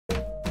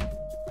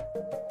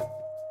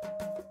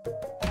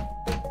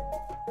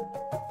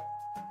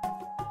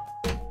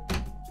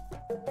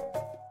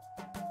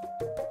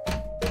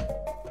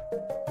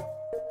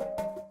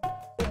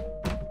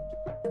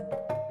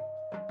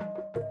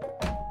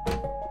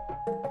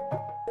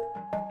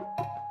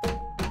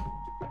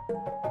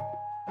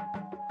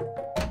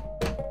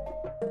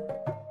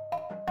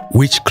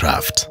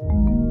Witchcraft,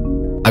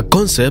 a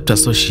concept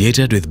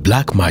associated with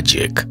black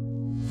magic,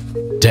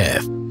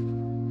 death,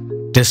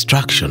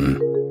 destruction,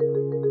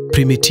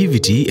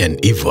 primitivity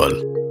and evil.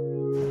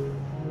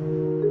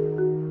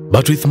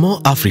 But with more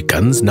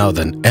Africans now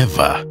than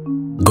ever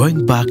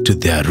going back to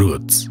their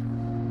roots,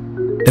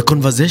 the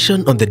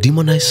conversation on the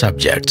demonized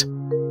subject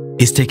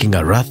is taking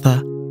a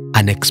rather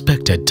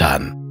unexpected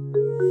turn.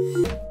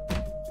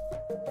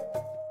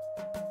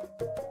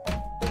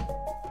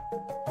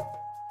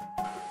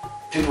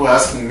 People are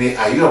asking me,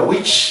 are you a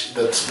witch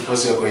that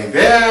because you're going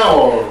there,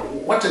 or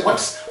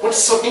what's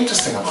so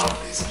interesting about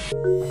this?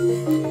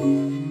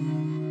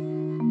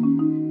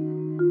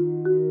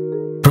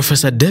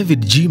 Professor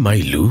David G.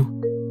 Maillu,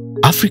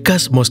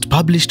 Africa's most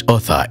published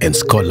author and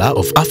scholar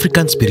of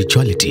African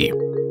spirituality,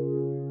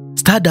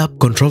 stirred up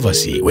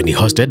controversy when he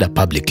hosted a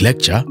public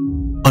lecture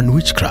on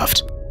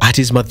witchcraft at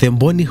his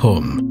Mathemboni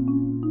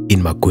home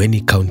in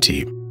Makueni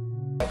County.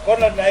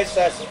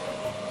 Colonizers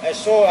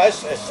saw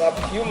us as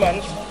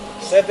subhumans,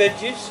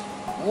 savages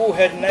who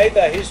had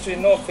neither history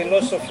nor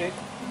philosophy.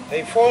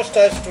 They forced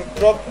us to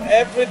drop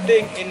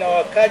everything in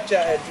our culture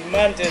and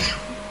demanded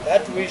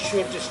that we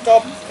should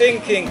stop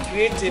thinking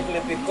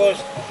creatively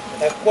because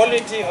the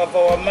quality of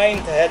our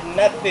mind had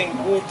nothing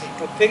good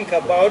to think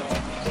about.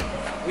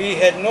 We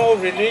had no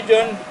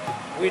religion,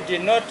 we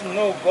did not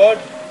know God,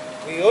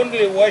 we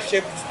only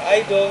worshipped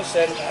idols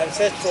and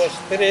ancestral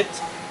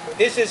spirits.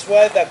 This is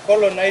why the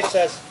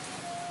colonizers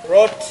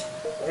brought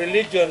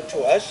religion to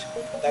us.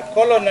 The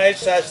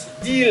colonizers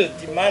still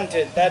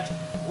demanded that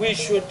we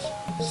should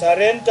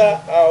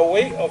surrender our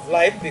way of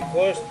life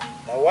because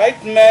the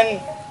white man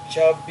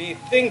shall be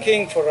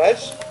thinking for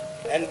us,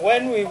 and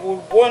when we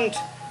would want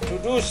to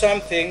do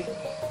something,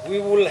 we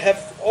will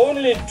have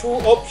only two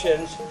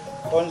options: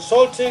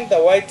 consulting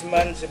the white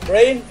man's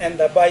brain and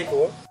the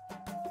Bible.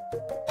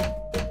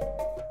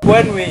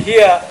 When we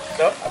hear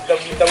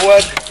the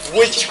word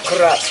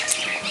witchcraft,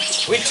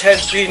 which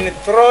has been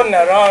thrown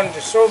around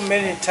so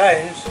many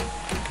times,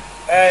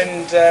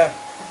 and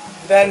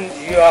then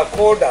you are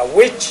called a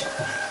witch,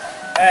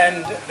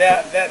 and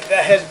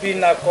there has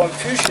been a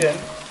confusion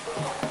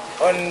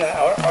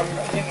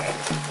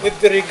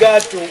with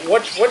regard to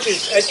what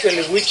is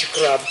actually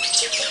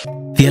witchcraft.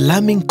 The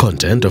alarming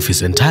content of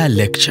his entire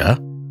lecture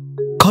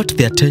caught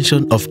the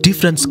attention of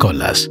different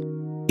scholars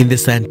in the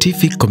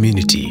scientific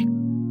community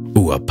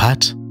who were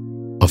part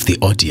of the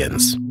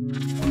audience.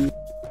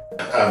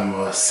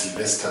 I'm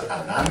Sylvester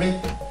Anami.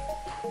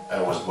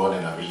 I was born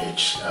in a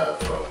village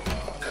from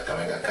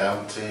Kakamega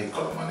County,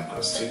 Kolomani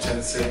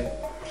constituency,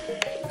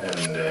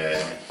 and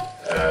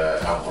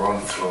I've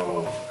grown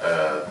through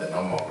the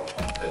normal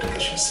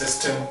education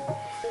system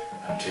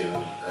until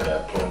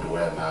a point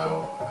where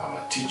now I'm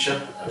a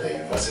teacher at a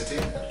university,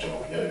 at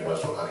Jomo Kenyatta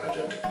University of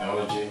Agriculture and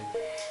Technology,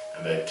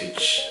 and I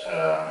teach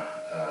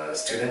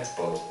students,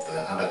 both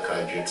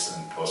undergraduates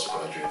and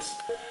postgraduates,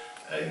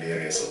 in the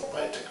areas of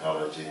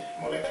biotechnology,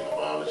 molecular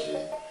biology,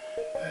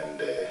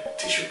 and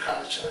tissue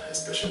culture,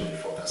 especially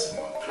focusing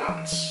on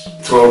plants.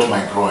 Throughout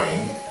my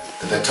growing,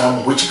 the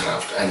term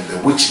witchcraft and the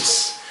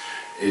witches,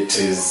 it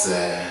is,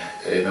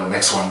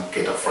 makes one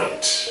get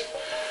afraid.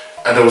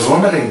 And I was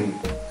wondering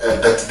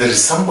that there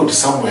is somebody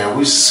somewhere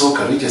who is so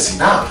courageous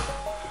enough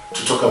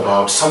to talk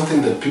about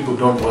something that people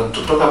don't want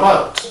to talk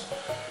about.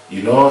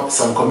 You know,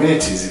 some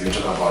communities, if you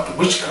talk about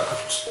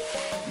witchcraft,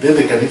 then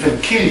they can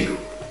even kill you.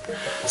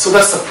 So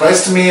that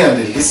surprised me and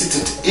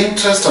elicited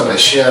interest, and I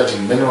shared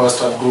in many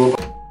WhatsApp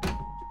groups.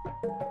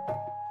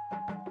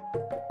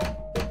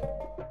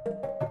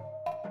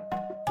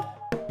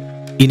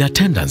 In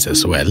attendance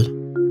as well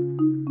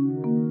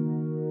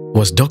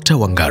was Dr.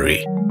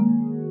 Wangari,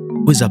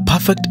 who is a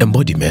perfect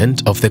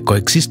embodiment of the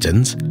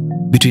coexistence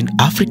between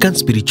African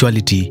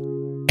spirituality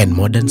and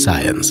modern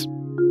science.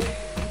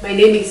 My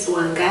name is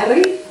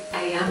Wangari.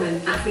 I am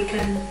an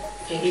African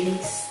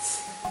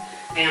feminist.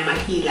 I am a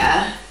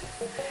healer.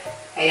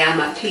 I am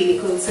a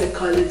clinical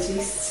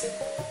psychologist.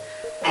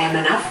 I am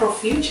an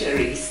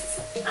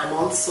Afrofuturist. I'm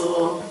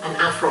also an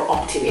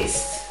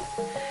Afro-optimist.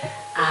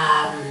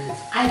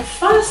 I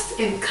first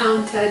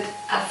encountered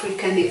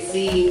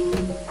Africanism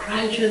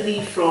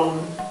gradually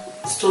from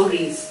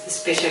stories,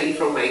 especially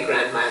from my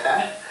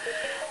grandmother.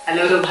 A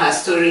lot of her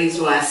stories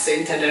were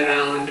centered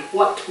around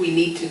what we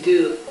need to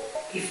do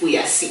if we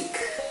are sick.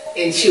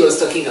 And she was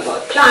talking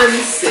about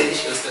plants, and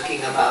she was talking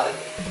about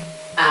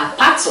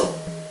parts of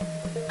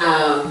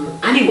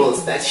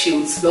animals that she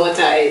would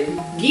slaughter and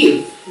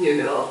give,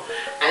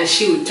 and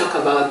she would talk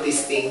about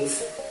these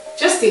things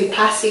just in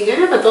passing. I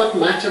never thought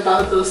much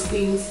about those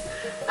things.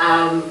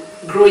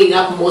 Growing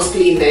up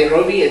mostly in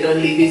Nairobi and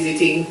only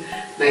visiting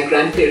my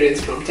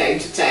grandparents from time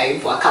to time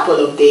for a couple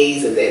of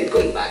days and then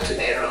going back to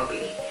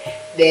Nairobi.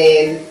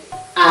 Then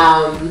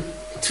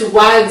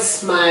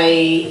Towards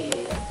my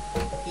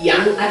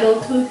young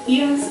adulthood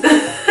years,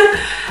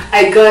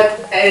 I got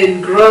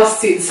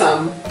engrossed in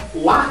some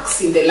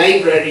works in the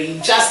library,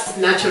 just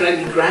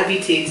naturally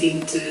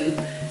gravitating to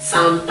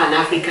some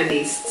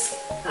Pan-Africanist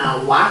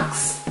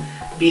works.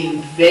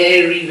 Been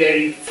very,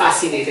 very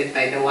fascinated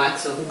by the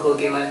works of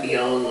Ngugi wa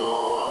Thiong'o,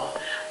 or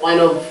one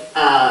of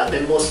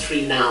the most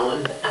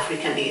renowned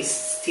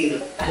Africanists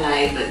still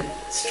alive and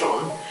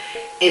strong.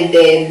 And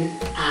then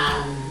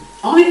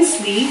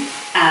obviously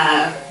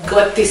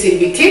got this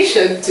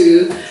invitation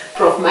to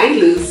Prof.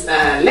 Maillu's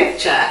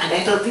lecture, and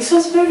I thought this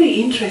was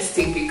very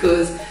interesting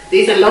because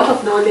there's a lot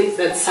of knowledge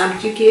that's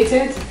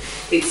subjugated,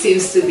 it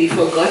seems to be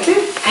forgotten,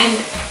 and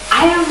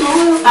I am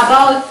all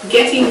about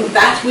getting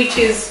that which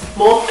is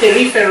more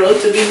peripheral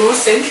to be more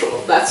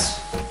central. That's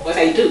what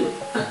I do.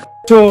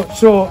 So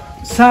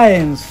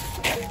science,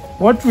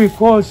 what we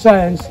call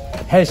science,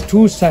 has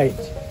two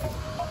sides.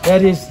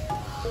 There is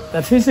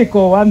the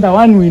physical one, the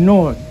one we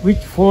know, which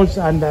falls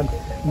under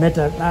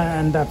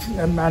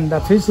under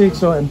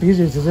physics or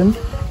empiricism,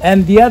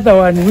 and the other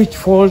one which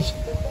falls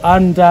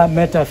under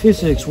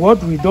metaphysics.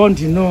 What we don't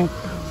know,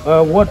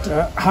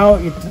 how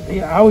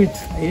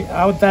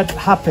that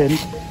happened,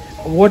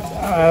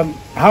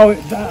 how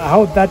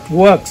that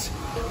works,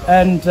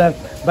 and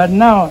but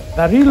now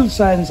the real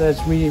science,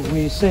 as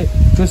we say,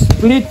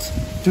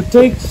 to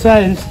take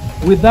science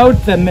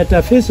without the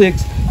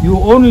metaphysics, you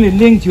only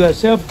link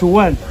yourself to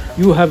one.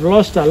 You have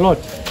lost a lot.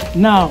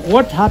 Now,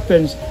 what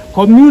happens?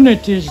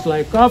 Communities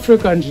like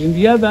Africans and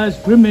the others,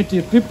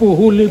 primitive people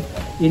who live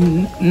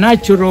in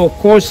natural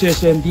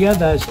courses and the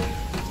others,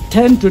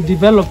 tend to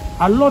develop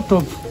a lot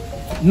of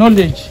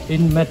knowledge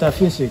in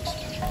metaphysics.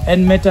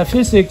 And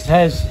metaphysics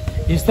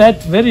is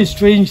that very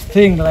strange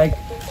thing, like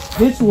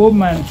this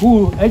woman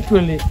who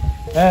actually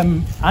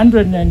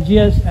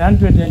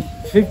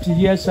 150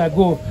 years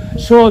ago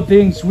saw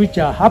things which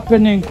are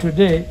happening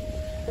today,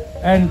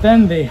 and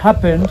then they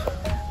happened.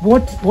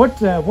 What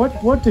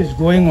is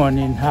going on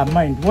in her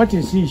mind? What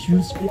is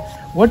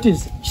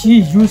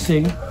she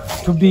using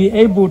to be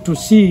able to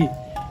see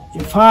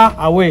far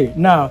away?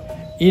 Now,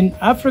 in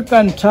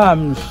African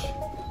terms,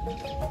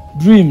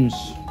 dreams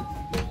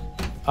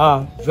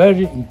are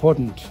very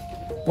important.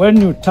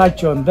 When you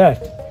touch on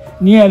that,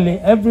 nearly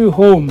every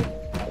home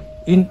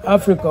in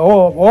Africa,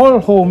 or all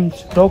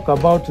homes, talk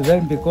about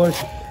them,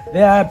 because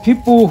there are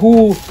people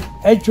who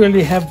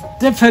actually have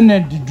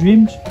definite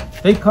dreams.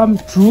 They come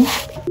true.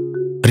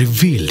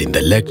 Revealed in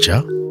the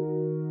lecture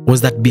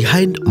was that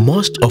behind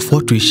most of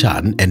what we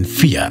shun and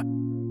fear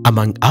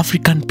among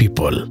African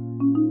people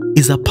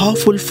is a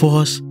powerful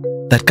force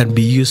that can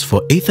be used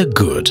for either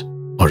good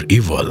or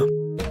evil.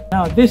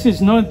 Now, this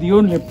is not the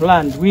only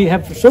plant. We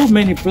have so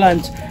many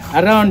plants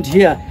around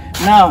here.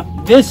 Now,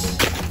 this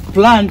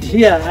plant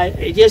here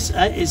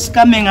is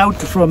coming out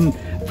from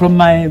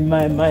my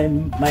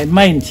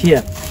mind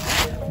here.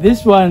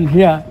 This one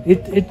here,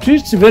 it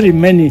treats very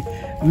many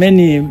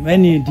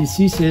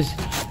diseases,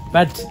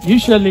 but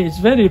usually it's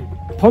very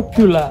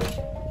popular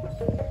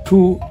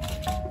to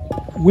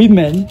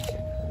women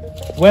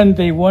when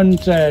they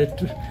want to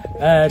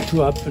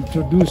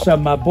do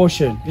some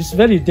abortion. It's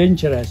very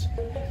dangerous.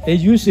 They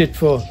use it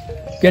for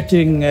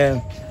getting,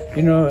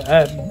 through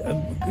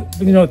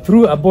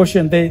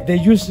abortion. They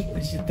use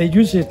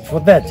it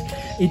for that.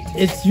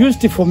 It's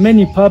used for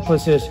many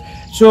purposes.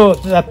 So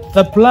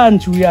the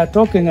plants we are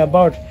talking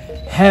about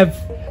have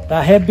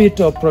the habit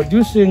of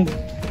producing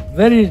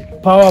very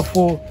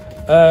powerful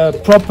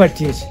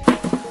properties.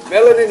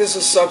 Melanin is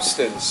a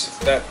substance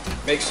that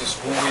makes us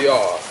who we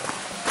are.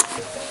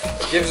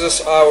 It gives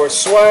us our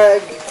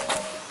swag,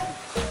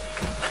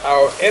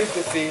 our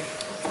empathy,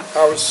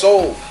 our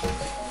soul,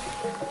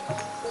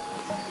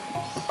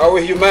 our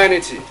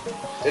humanity.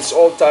 It's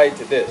all tied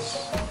to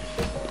this.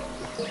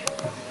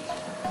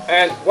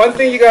 And one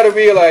thing you got to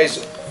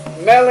realize,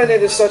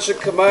 melanin is such a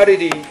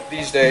commodity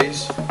these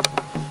days.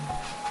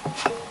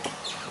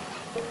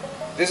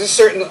 There's a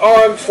certain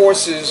armed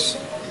forces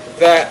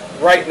that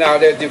right now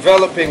they're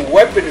developing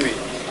weaponry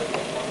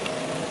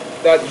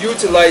that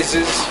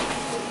utilizes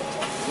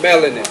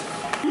melanin.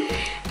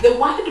 The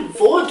word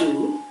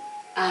voodoo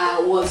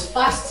was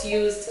first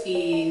used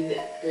in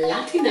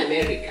Latin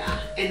America,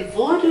 and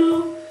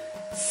voodoo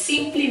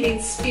simply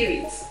means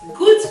spirits,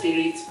 good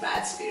spirits,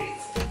 bad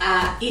spirits.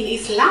 In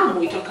Islam,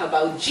 we talk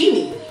about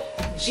genie.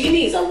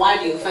 Genie is a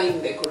word you'll find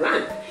in the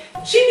Quran.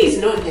 Genie is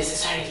not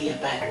necessarily a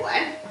bad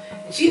word.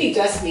 Genie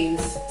just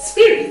means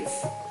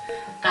spirits.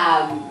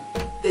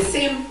 The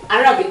same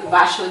Arabic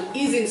version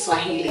is in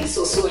Swahili,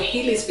 so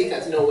Swahili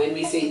speakers know when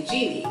we say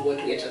genie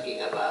what we are talking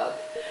about.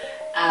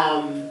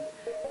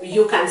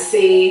 You can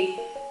say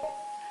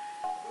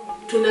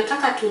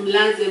tunataka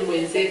tumlaze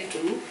mwenzetu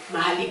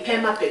mahali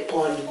pema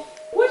peponi.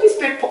 What is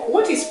pepo?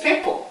 What is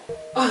pepo?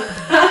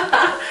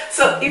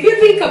 So if you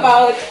think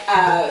about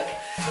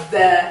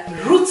the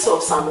roots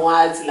of some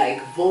words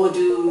like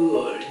voodoo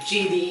or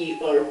genie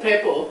or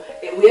pepo,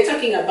 we're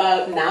talking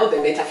about now the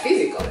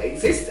metaphysical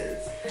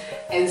existence.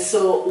 And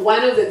so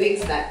one of the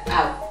things that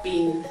I've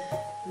been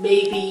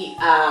maybe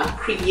a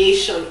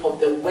creation of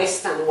the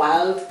Western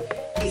world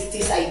is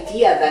this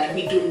idea that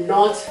we do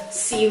not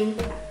seem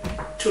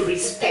to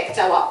respect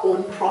our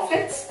own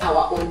prophets,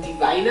 our own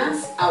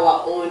diviners,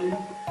 our own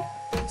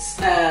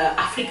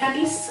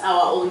Africanists,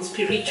 our own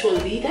spiritual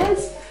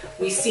leaders.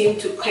 We seem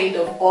to kind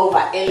of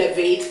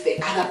over-elevate the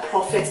other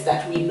prophets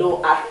that we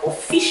know are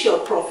official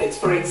prophets,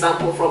 for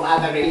example, from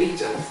other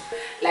religions.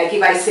 Like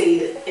if I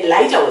say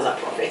Elijah was a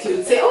prophet, you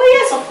would say,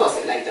 oh yes, of course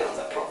Elijah was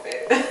a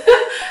prophet.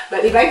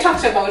 But if I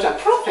talked about a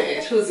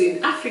prophet who's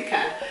in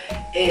Africa,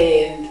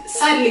 and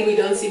sadly we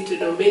don't seem to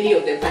know many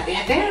of them, but they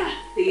are there,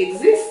 they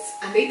exist,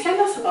 and they tell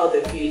us about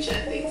the future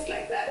and things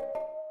like that.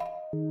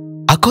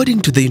 According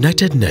to the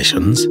United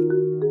Nations,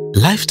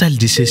 lifestyle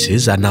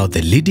diseases are now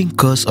the leading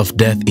cause of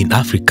death in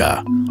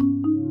Africa.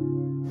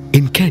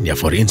 In Kenya,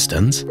 for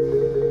instance,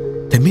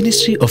 the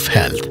Ministry of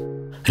Health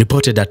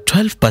reported a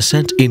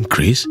 12%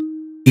 increase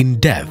in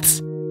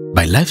deaths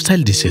by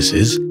lifestyle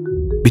diseases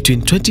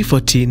between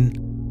 2014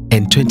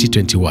 and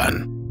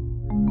 2021.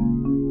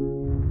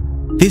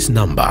 This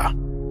number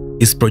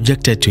is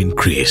projected to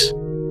increase.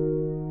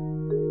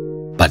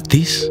 But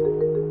this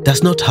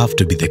does not have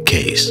to be the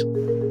case.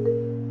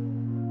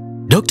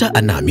 Dr.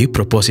 Anami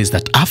proposes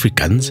that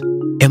Africans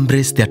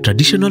embrace their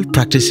traditional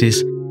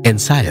practices and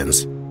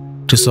science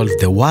to solve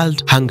the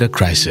world hunger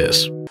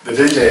crisis. The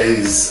danger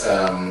is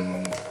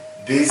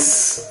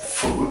these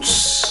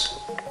foods,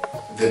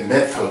 the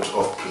method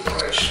of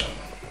preparation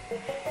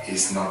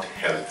is not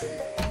healthy.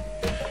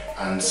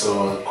 And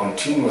so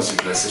continuous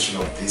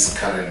utilization of these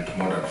current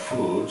modern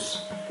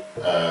foods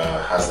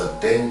has a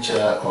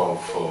danger of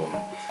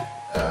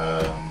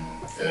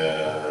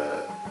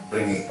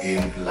bringing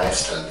in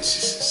lifestyle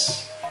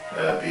diseases,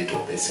 be it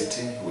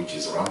obesity, which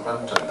is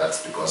rampant, and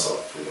that's because of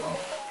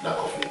lack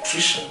of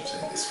nutrition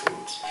in these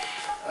foods.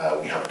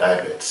 We have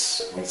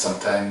diabetes, which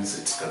sometimes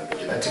it can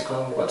be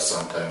genetical, but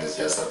sometimes it's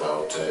just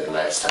about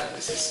lifestyle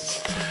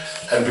diseases.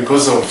 And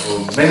because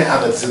of many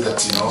other diseases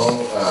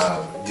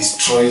that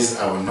destroys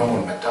our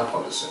normal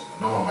metabolism,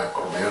 normal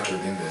microbiota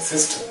within the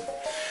system.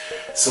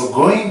 So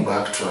going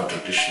back to our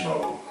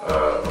traditional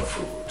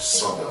foods,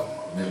 sorghum,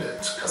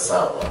 millet,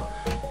 cassava,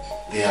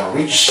 they are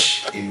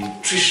rich in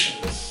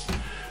nutrition.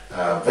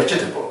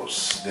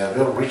 Vegetables, they are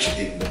very rich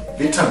in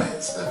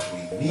vitamins that we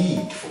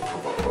need for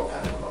proper growth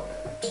and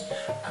development,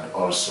 and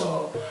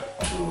also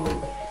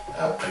to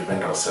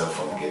prevent ourselves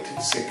from getting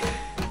sick.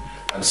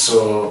 And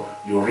so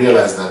you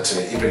realize that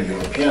even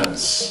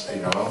Europeans,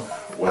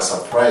 were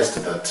surprised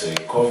that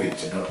COVID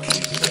did not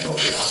kill even of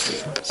the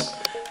Africans.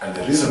 And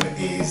the reason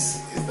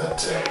is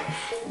that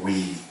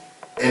we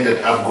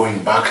ended up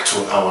going back to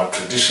our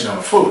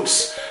traditional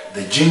foods,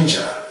 the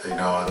ginger,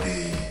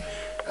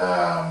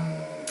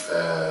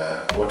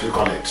 what do you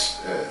call it?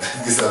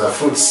 These are the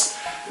foods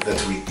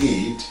that we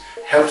eat,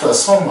 helped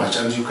us so much.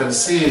 And you can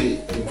see,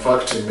 in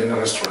fact, in many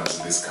restaurants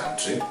in this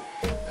country,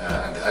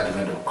 at the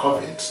advent of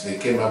COVID, they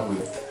came up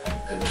with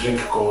a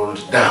drink called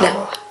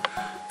dawa.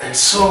 And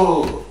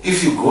so,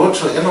 if you go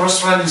to any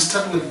restaurant, you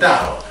start with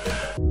dawa.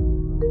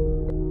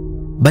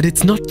 But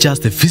it's not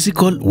just the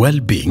physical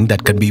well-being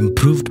that can be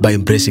improved by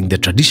embracing the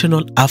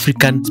traditional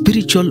African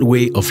spiritual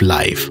way of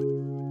life.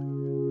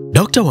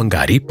 Dr.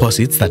 Wangari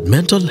posits that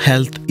mental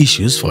health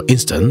issues, for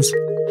instance,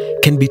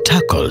 can be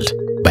tackled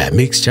by a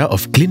mixture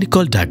of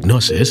clinical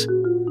diagnosis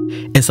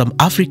and some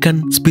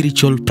African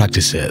spiritual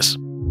practices.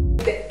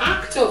 The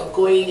act of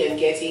going and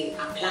getting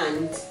a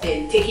plant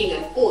and taking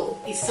an oath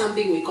is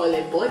something we call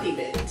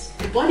embodiment.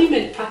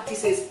 Embodiment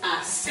practices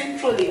are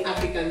central in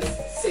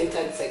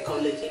African-centered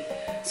psychology.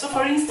 So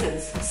for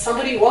instance,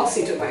 somebody walks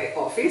into my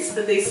office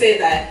and they say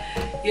that,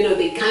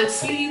 they can't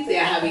sleep,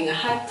 they're having a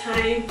hard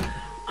time.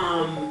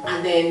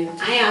 And then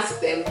I ask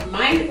them,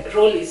 my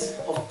role is,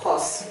 of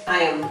course, I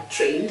am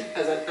trained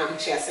as an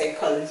armchair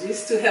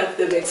psychologist to help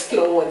them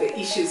explore what the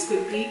issues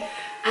could be.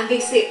 And they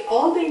say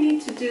all they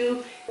need to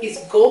do is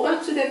go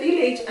back to the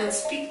village and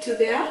speak to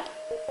their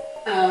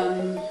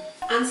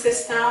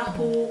ancestor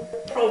who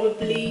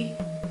probably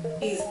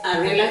is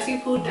a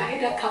relative who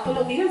died a couple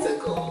of years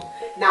ago.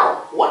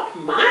 Now, what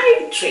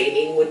my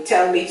training would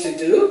tell me to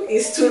do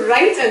is to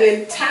write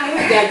an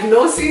entire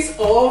diagnosis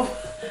of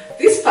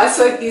this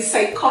person is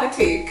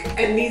psychotic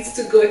and needs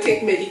to go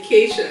take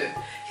medication.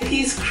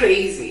 He's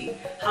crazy.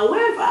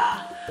 However,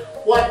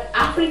 what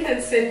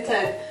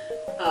African-centered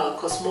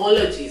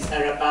cosmologies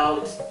are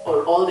about,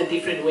 or all the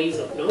different ways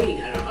of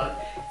knowing are about,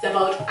 it's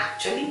about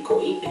actually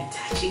going and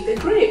touching the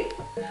grave.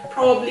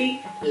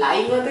 Probably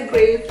lying on the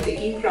grave,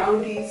 taking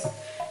groundies,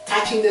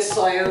 touching the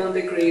soil on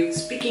the grave,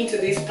 speaking to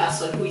this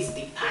person who is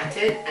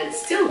departed and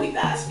still with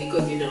us.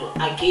 Because,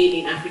 again,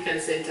 in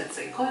African-centered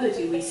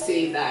psychology, we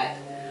say that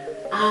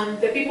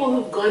the people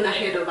who've gone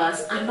ahead of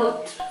us are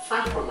not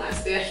far from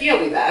us. They're here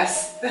with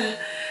us.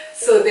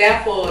 So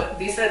therefore,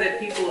 these are the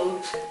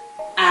people.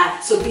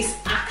 So this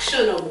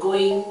action of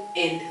going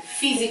and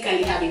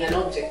physically having an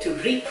object to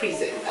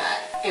represent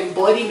that,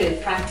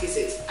 embodiment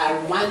practices are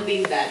one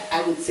thing that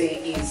I would say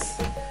is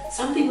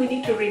something we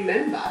need to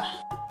remember.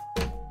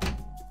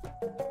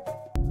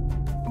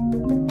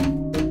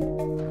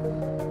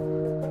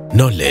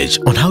 knowledge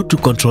on how to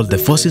control the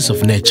forces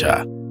of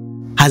nature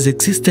has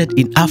existed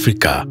in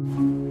Africa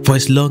for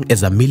as long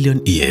as 1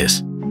 million years.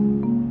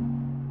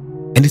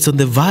 And it's on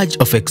the verge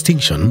of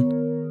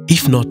extinction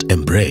if not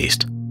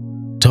embraced,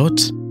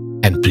 taught,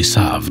 and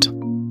preserved.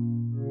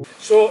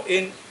 So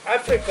in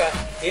Africa,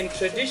 in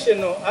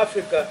traditional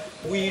Africa,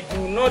 we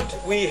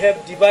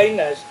have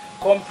diviners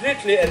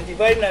completely, and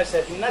diviners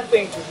have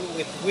nothing to do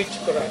with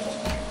witchcraft.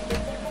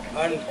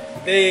 And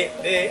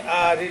they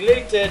are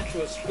related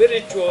to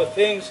spiritual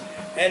things,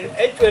 and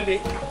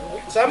actually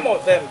some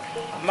of them,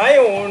 my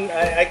own,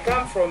 I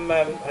come from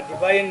a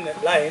divine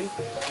line.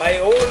 My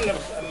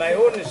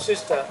own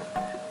sister,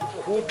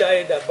 who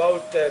died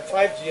about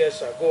 5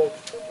 years ago,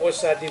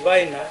 was a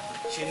diviner.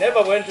 She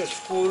never went to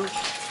school,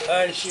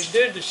 and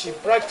she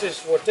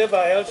practiced whatever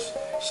else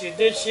she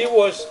did. She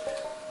was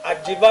a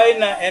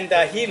diviner and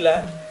a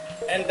healer,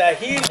 and the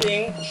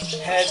healing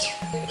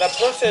the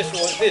process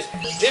was this.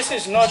 This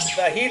is not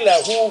the healer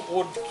who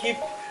would keep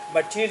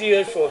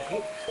materials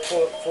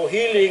for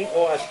healing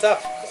or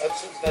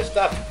the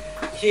stuff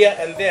here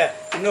and there.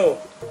 No.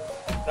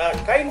 The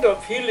kind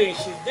of healing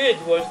she did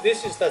was,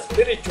 this is the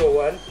spiritual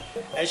one,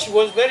 and she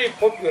was very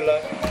popular.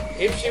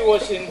 If she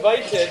was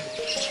invited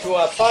to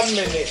a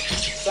family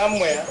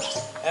somewhere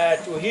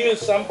to heal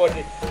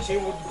somebody, she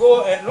would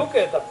go and look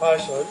at the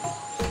person,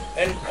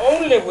 and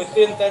only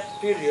within that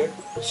period,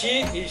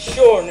 she is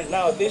shown.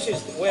 Now this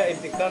is where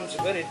it becomes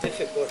very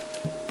difficult.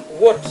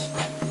 What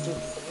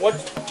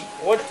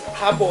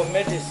herbal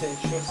medicine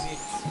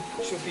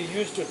should be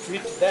used to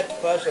treat that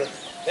person.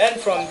 Then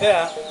from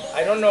there,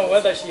 I don't know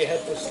whether she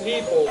had to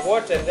sleep or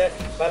what,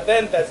 but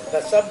then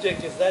the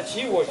subject is that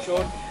she was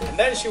shown, and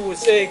then she would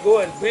say,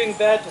 go and bring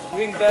that, and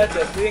bring that,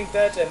 and bring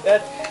that, and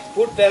that,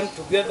 put them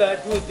together,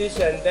 do this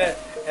and that,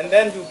 and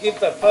then you give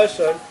the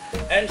person,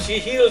 and she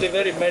healed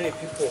very many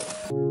people.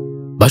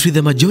 But with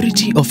the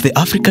majority of the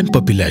African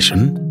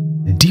population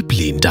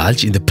deeply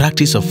indulged in the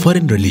practice of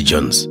foreign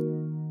religions,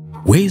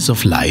 ways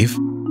of life,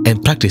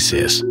 and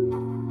practices,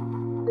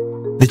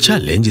 the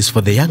challenge is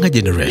for the younger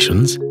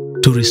generations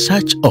to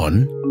research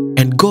on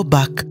and go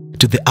back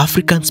to the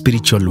African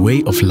spiritual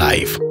way of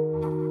life.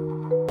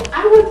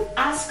 I would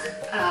ask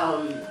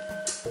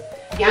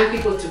young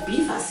people to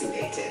be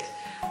fascinated.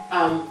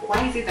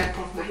 Why is it that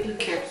Prof. Maillu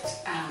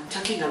kept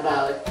talking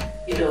about,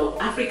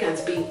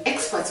 Africans being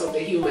experts of the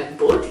human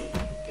body?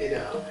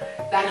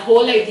 That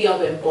whole idea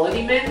of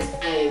embodiment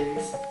and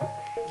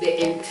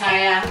the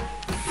entire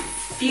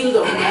field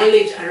of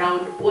knowledge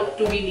around what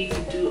do we need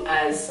to do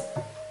as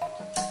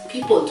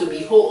people to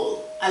be whole.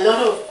 A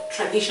lot of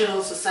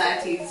traditional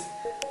societies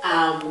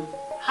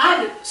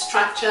had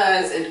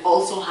structures and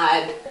also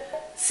had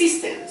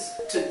systems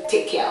to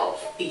take care of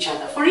each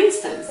other. For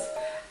instance,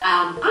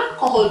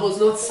 alcohol was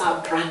not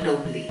served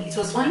randomly. It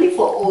was only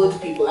for old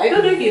people. I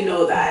don't know if you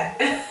know that.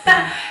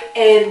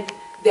 And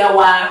there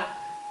were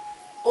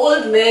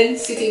old men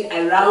sitting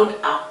around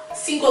a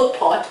single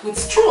pot with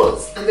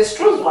straws. And the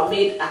straws were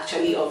made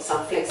actually of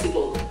some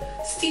flexible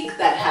stick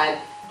that had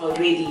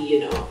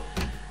already,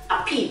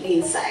 a pin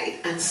inside,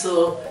 and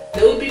so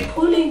they would be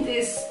pulling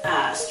these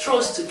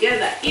straws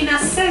together. In a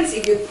sense,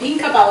 if you think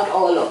about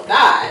all of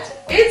that,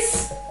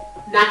 it's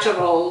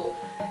natural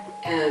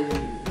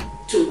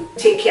to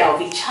take care of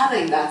each other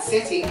in that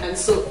setting. And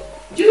so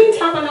you didn't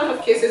have a lot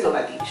of cases of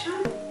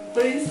addiction,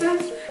 for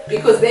instance,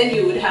 because then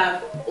you would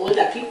have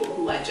older people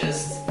who are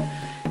just,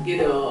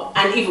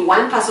 and if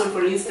one person,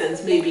 for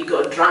instance, maybe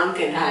got drunk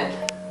and had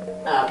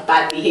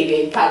bad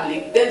behavior in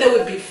public, then they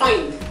would be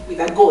fined with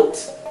a goat,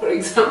 for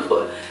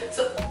example.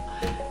 So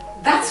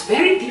that's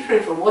very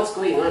different from what's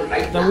going on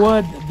right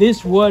now.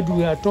 This word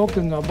we are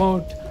talking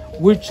about,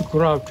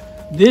 witchcraft,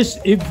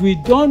 if we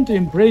don't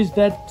embrace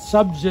that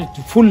subject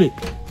fully,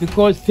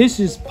 because this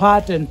is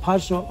part and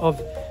parcel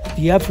of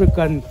the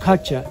African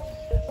culture,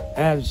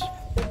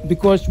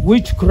 because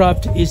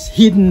witchcraft is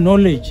hidden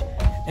knowledge,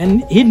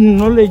 and hidden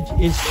knowledge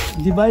is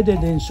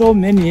divided in so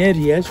many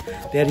areas.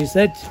 There is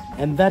that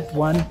and that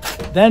one.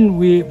 Then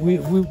we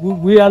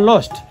are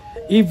lost.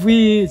 If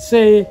we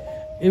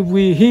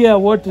hear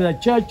what the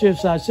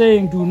churches are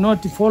saying, do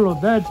not follow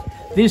that.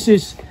 This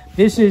is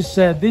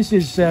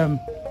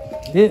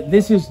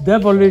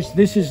devilish.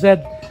 This is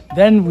that.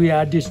 Then we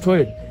are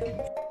destroyed.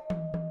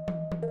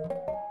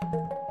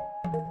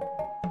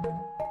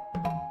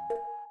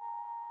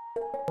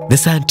 The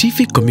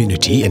scientific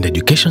community and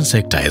education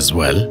sector as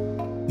well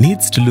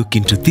needs to look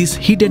into this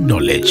hidden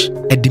knowledge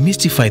and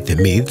demystify the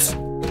myths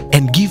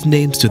and give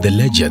names to the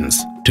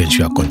legends to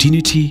ensure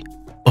continuity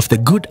of the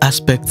good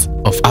aspects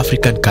of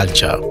African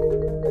culture.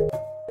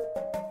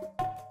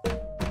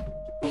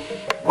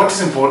 What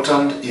is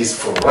important is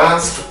for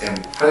us to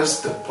embrace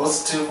the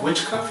positive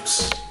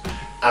witchcrafts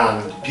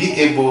and be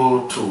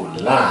able to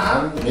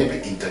learn, maybe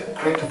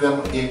integrate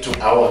them into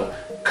our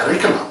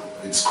curriculum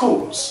in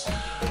schools,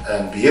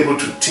 and be able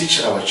to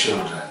teach our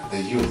children,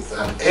 the youth,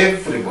 and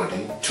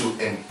everybody to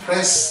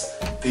embrace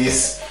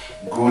this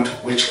good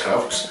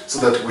witchcraft so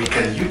that we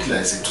can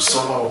utilize it to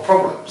solve our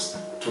problems,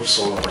 to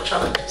solve our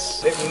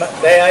challenges.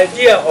 The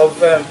idea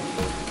of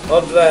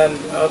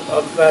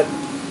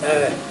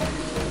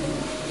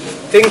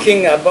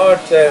thinking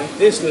about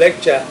this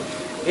lecture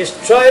is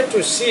try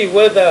to see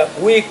whether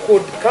we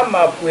could come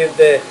up with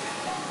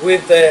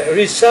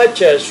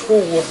researchers who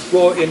would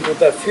go into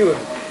the field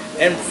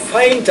and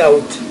find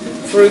out,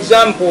 for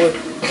example,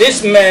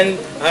 this man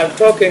I'm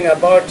talking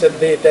about,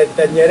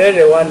 the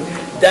Nyerere one,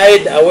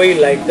 died away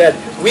like that.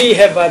 We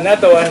have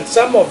another one.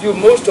 Some of you,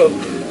 most of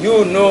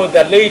you know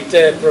the late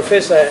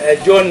Professor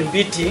John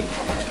Beatty,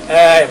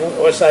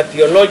 who was a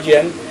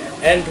theologian,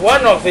 and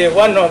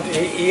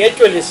he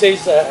actually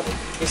says,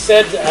 he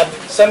said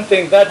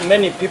something that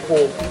many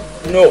people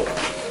know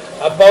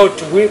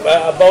about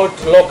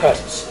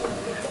locusts.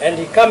 And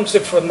he comes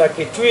from the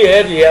Kitui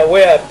area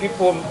where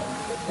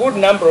good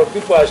number of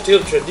people are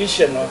still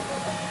traditional.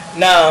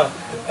 Now,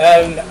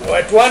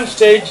 at one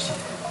stage,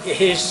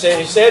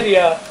 his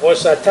area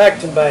was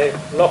attacked by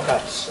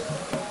locusts.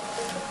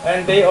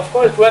 And they, of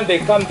course, when they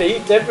come, they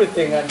eat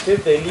everything until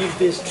they leave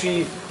this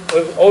tree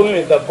with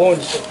only the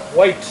bones,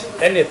 white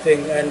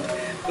anything. And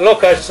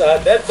locusts,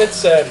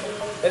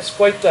 that's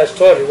quite a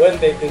story when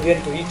they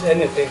begin to eat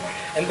anything.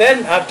 And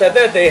then after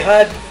that, they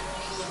had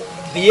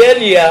the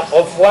area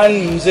of one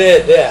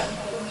mzee there.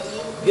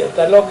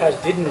 The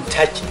locusts didn't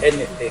touch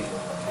anything.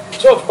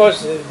 So of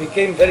course they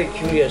became very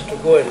curious to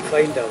go and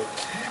find out.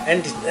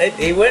 And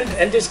they went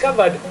and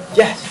discovered,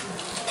 yes,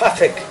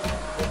 perfect.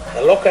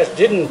 The locust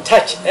didn't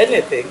touch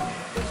anything.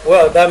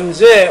 Well, the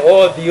mzee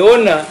or the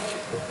owner,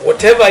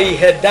 whatever he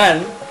had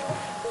done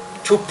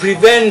to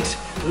prevent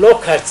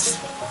locusts,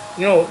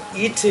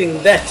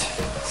 eating that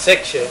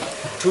section,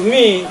 to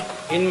me,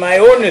 in my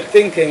own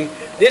thinking,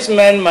 this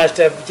man must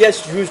have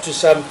just used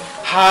some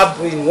herb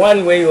in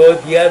one way or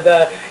the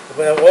other,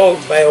 or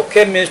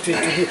biochemistry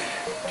to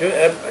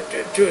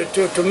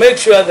make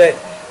sure that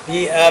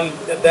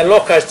the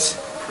locusts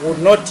would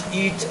not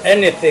eat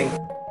anything.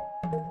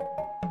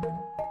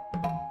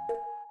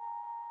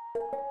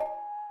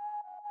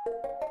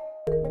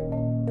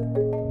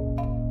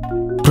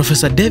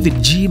 Professor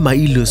David G.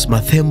 Maillu's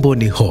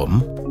Mathemboni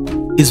home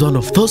is one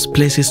of those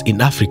places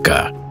in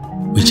Africa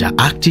which are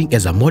acting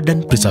as a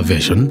modern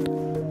preservation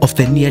of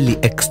the nearly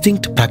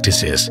extinct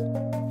practices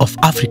of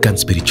African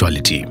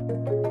spirituality.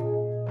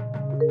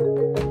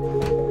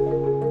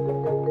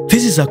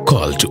 This is a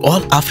call to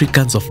all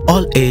Africans of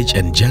all age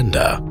and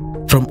gender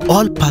from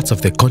all parts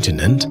of the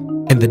continent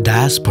and the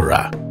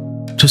diaspora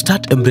to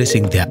start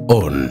embracing their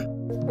own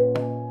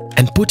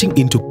and putting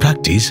into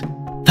practice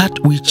that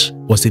which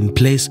was in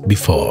place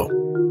before.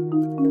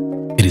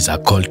 It is a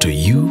call to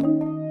you.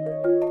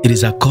 It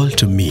is a call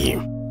to me.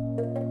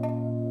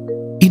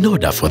 In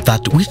order for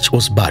that which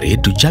was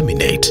buried to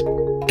germinate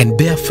and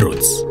bear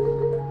fruits,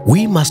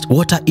 we must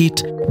water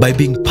it by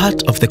being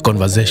part of the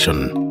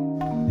conversation,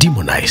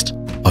 demonized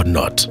or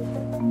not.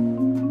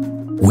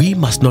 We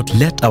must not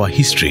let our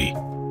history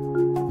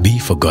be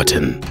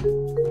forgotten.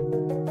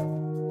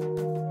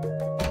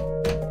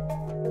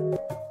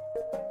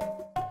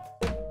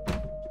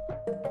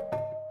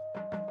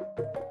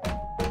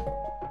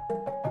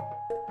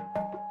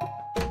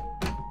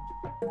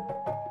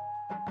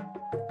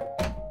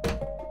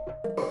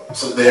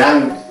 So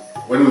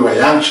when we were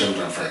young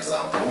children, for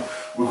example,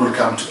 we could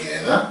come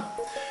together,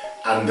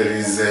 and there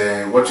is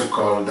what we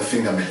call the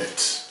finger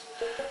millet.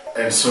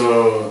 And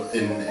so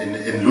in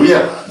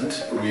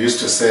Luyaland, we used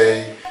to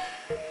say,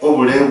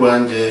 Obule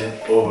wanje,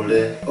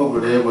 obule,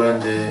 obule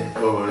wanje,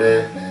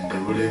 obule,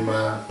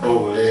 nendebulima,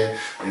 obule,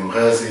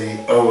 nimrazi,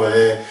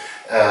 obule,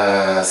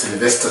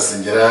 Sylvester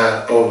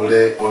Anami,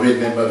 obule,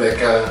 obine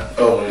mabeka,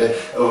 obule,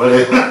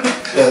 obule,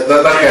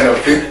 that kind of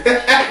thing.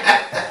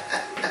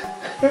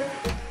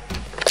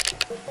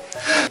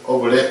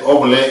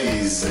 Obule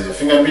is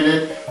finger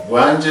millet,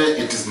 wanje,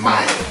 it is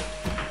my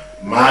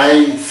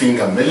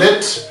finger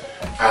millet.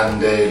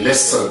 And let's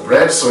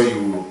celebrate. So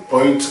you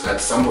point at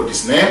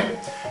somebody's name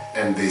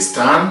and they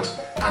stand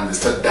and they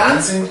start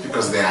dancing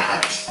because they are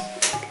happy.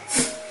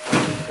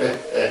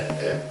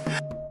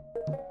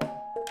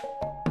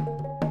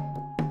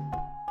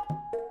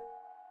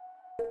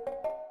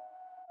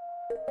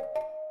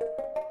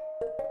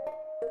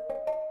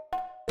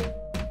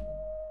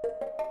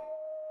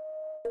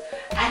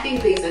 I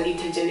think there's an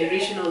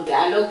intergenerational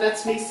dialogue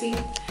that's missing,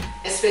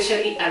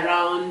 especially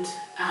around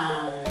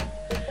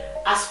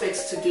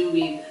aspects to do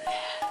with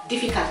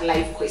difficult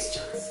life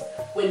questions.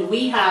 When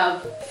we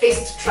have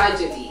faced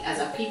tragedy as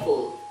a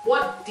people,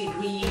 what did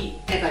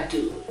we ever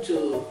do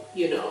to,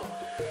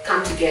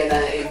 come together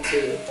and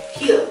to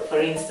heal, for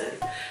instance?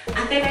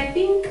 And then I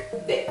think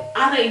the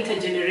other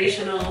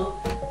intergenerational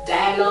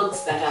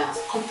dialogues that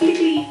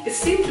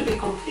seem to be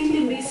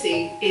completely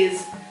missing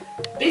is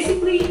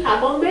basically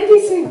herbal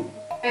medicine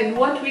and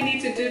what we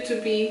need to do to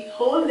be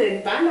whole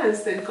and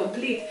balanced and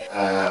complete.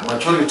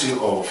 Majority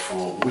of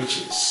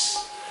witches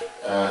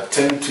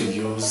tend to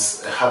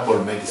use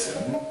herbal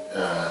medicine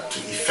to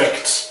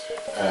effect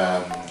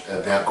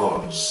their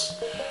goals.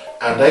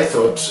 And I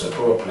thought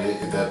probably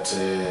that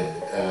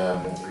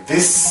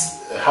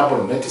this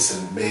herbal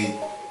medicine may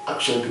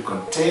actually be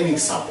containing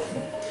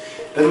something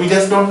that we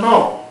just don't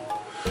know.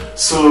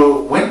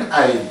 So when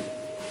I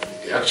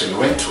actually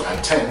went to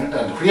attend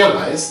and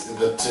realized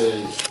that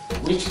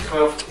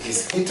witchcraft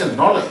is hidden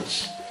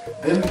knowledge,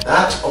 then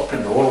that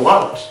opened the whole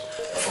world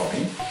for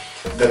me.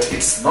 That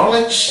it's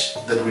knowledge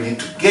that we need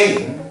to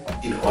gain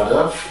in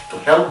order to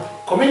help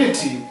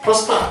community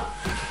prosper.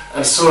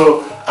 And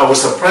so I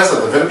was surprised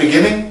at the very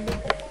beginning,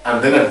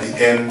 and then at the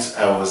end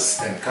I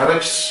was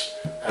encouraged,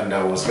 and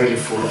I was really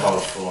full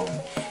of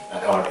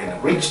or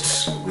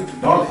enriched with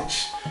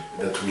knowledge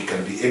that we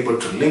can be able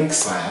to link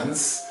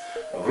science,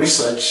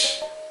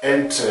 research,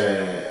 and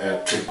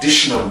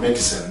traditional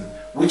medicine,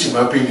 which in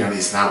my opinion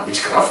is now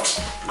witchcraft,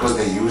 because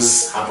they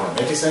use herbal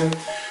medicine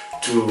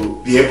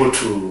to be able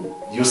to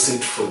use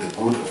it for the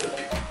good of the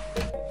people.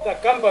 The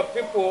Kamba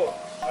people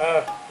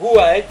who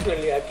are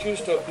actually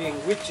accused of being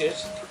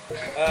witches,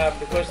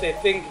 because they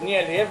think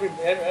nearly every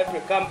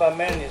Kamba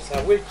man is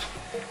a witch,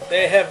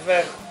 they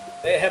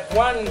have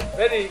one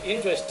very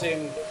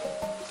interesting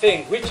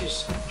thing which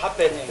is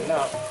happening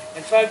now.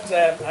 In fact,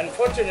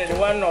 unfortunately,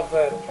 one of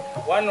the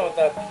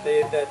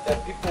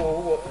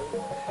people who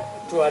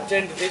to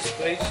attend this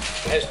place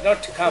has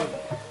not come.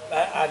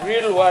 A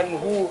real one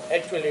who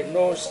actually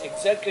knows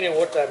exactly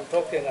what I'm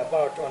talking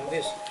about on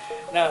this.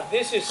 Now,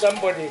 this is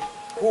somebody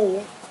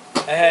who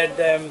had,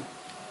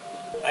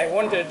 I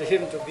wanted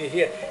him to be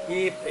here.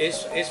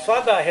 His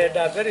father had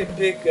a very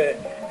big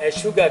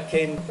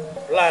sugarcane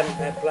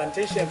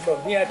plantation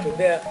from here to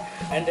there,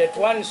 and at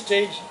one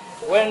stage,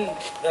 when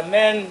the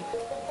man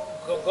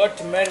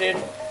got married,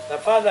 the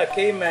father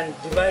came and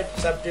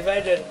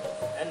subdivided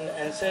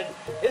and said,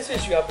 "This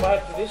is your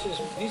part. This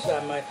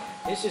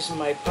is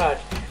my part."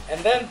 And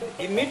then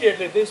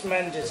immediately this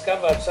man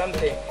discovered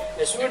something.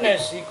 As soon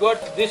as he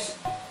got this,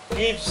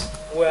 thieves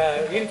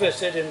were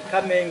interested in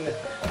coming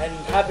and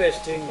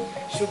harvesting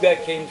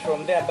sugarcane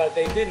from there, but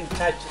they didn't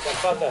touch the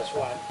father's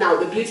one. Now,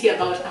 the beauty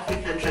about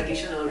African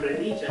traditional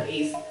religion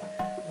is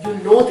you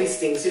know these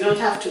things. You don't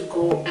have to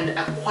go and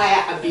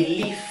acquire a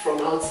belief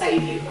from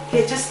outside you.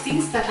 They're just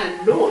things that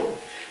are known.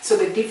 So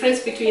the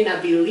difference between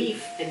a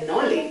belief and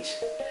knowledge,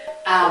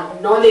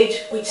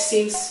 knowledge which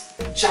seems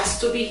just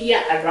to be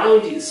here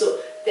around you. So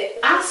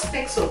the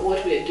aspects of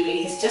what we're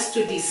doing is just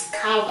to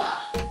discover,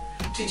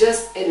 to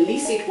just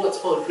elicit what's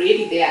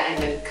already there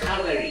and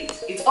uncover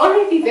it. It's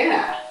already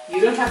there.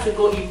 You don't have to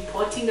go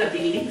importing a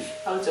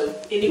belief out of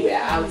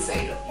anywhere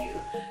outside of you.